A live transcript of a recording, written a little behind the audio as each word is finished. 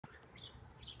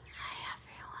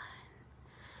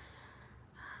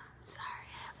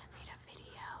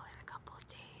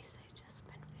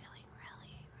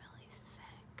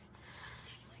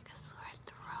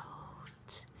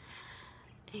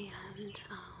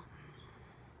and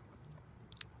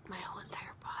my whole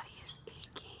entire body is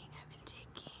aching. I've been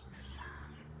taking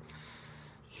some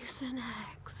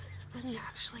Mucinex. It's been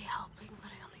actually helping,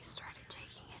 but I only started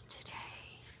taking it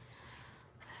today.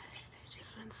 But I've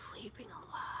just been sleeping a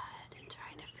lot and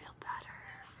trying to feel better.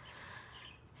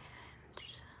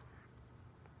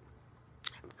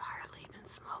 And I've hardly been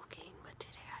smoking, but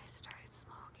today I started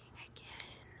smoking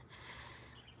again.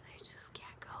 I just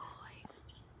can't go like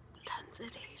tons of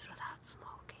days without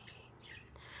smoking. And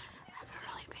I haven't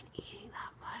really been eating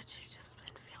that much. I've just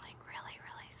been feeling really,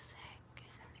 really sick.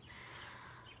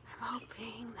 And I'm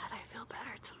hoping that I feel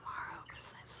better tomorrow because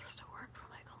I'm supposed to work from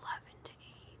like 11 to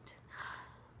 8.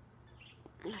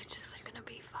 And I just